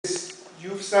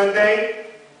Youth Sunday.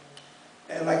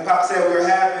 And like Pop said, we're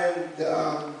having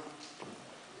the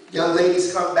young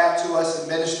ladies come back to us and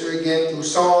minister again through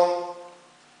song.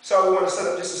 So we want to set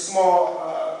up just a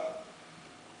small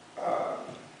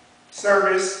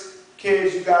service.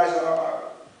 Kids, you guys are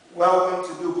welcome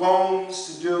to do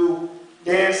poems, to do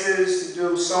dances, to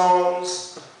do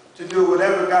songs, to do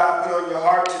whatever God put on your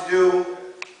heart to do.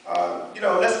 You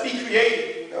know, let's be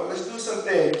creative, you know, let's do some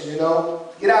things, you know.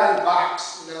 Get out of the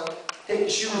box, you know. Take your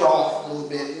shoes off a little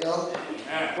bit, you know.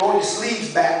 Roll your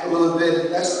sleeves back a little bit, and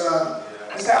let's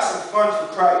have some fun for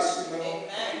Christ, you know.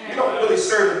 We don't really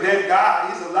serve a dead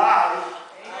God, He's alive.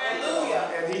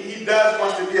 And he does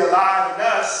want to be alive in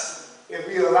us if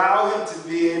we allow Him to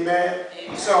be, amen.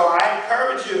 So I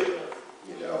encourage you,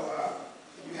 you know,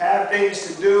 you have things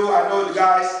to do. I know the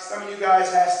guys, some of you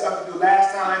guys had stuff to do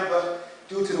last time, but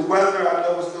due to the weather, I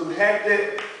know it's a little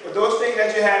hectic. But those things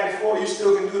that you had before, you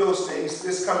still can do those things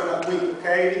this coming up week,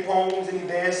 okay? Any poems, any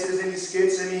dances, any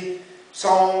skits, any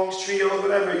songs, trios,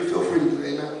 whatever, you feel free to do,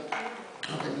 amen.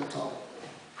 Okay, we'll talk.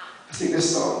 I sing this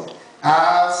song.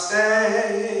 I'll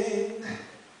stand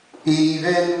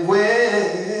even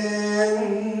when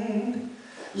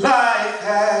life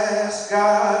has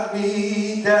got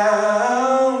me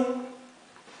down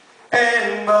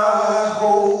and my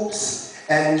hopes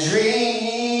and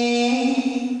dreams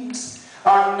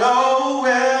are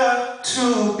nowhere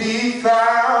to be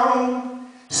found.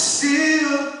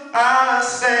 Still I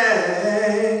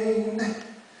stand,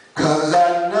 'cause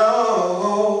I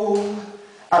know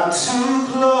I'm too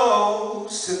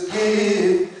close to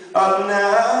give up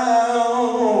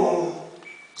now.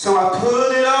 So I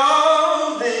put it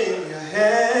all in your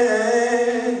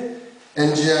hand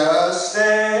and just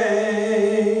stand.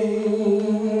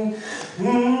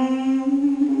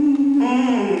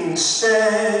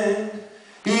 Stand,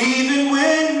 even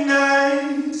when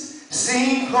nights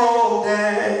seem cold,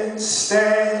 and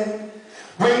stand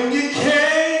when you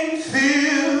can't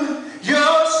feel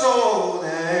your soul,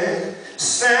 and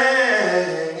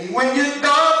stand when your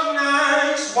dark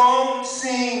nights won't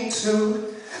seem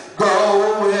to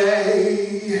go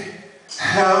away.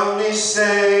 Help me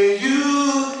say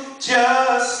you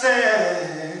just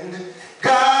stand.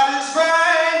 God is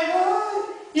right on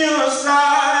your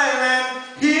side, and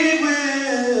He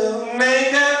will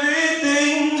make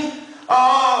everything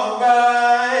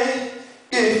alright.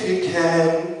 If you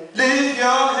can, lift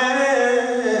your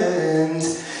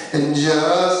hands and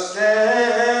just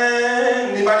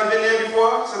stand. Anybody been there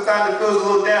before? Sometimes it feels a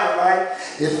little down, right?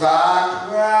 If I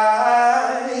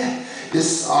cry,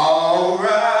 it's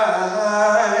alright,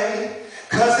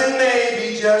 'cause it may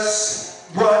be just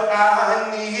what I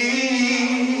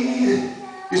need.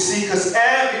 You see, 'cause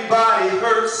everybody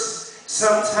hurts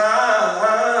sometimes,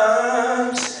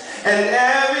 and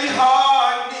every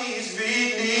heart needs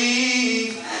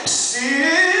relief.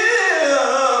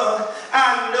 Still,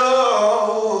 I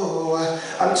know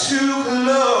I'm too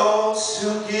close to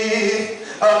give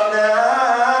up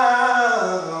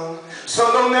now.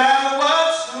 So no matter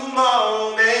what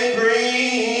tomorrow may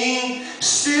bring,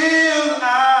 still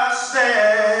I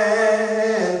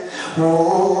stand.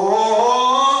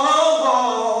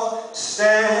 Oh,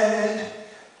 stand.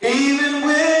 Even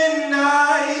when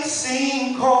nights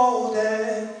seem cold,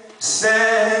 and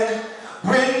stand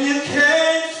when you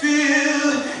can't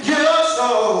feel your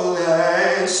soul,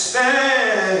 and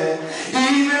stand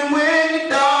even when the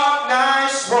dark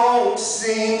nights won't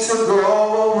seem to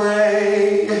go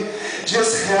away.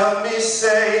 Just help me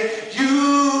say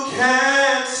you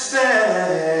can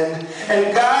stand,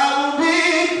 and God will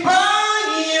be by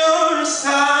your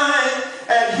side,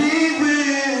 and He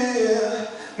will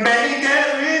make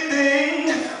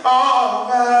everything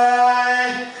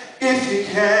alright. If you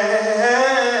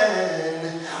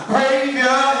can, wave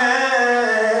your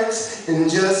hands and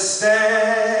just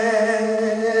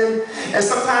stand. And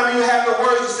sometimes you have no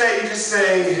words to say, you just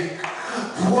say,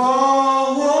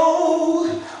 whoa, whoa,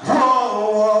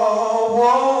 whoa, whoa,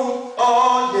 whoa,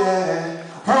 oh yeah.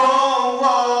 Whoa,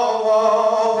 whoa,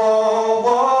 whoa, whoa,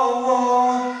 whoa,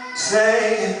 whoa.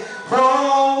 Say,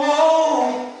 whoa,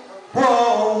 whoa,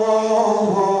 whoa, whoa,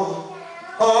 whoa,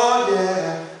 oh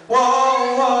yeah.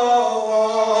 Whoa,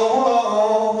 whoa,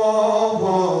 whoa, whoa,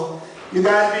 whoa. You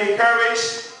guys be encouraged,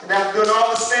 and after doing all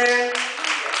the stand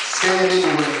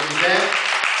anyway, amen?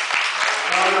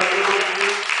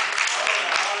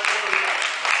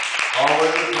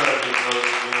 Always a pleasure,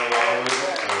 brothers, you know, always a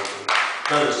pleasure.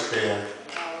 Let us stand.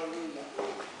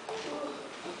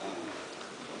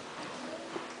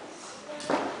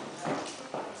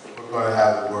 We're going to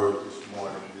have a word this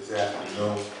morning, this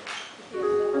afternoon.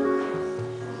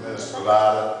 Minister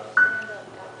Lada,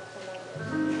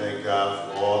 thank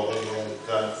God for all that He has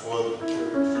done for the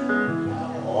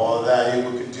church, all that he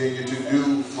will continue to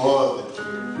do for the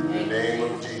church. In the name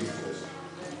of Jesus.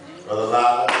 Brother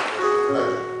Lala, it's a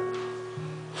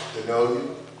pleasure to know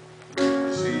you,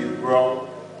 to see you grow,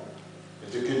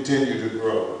 and to continue to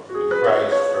grow in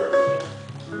Christ first.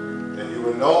 And you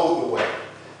will know the way.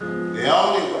 The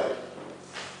only way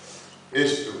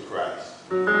is through Christ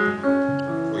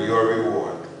for your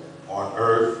reward on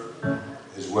earth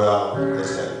as well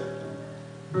as heaven.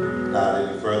 Without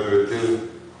any further ado,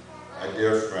 my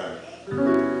dear friend,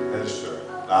 Minister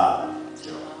Lala.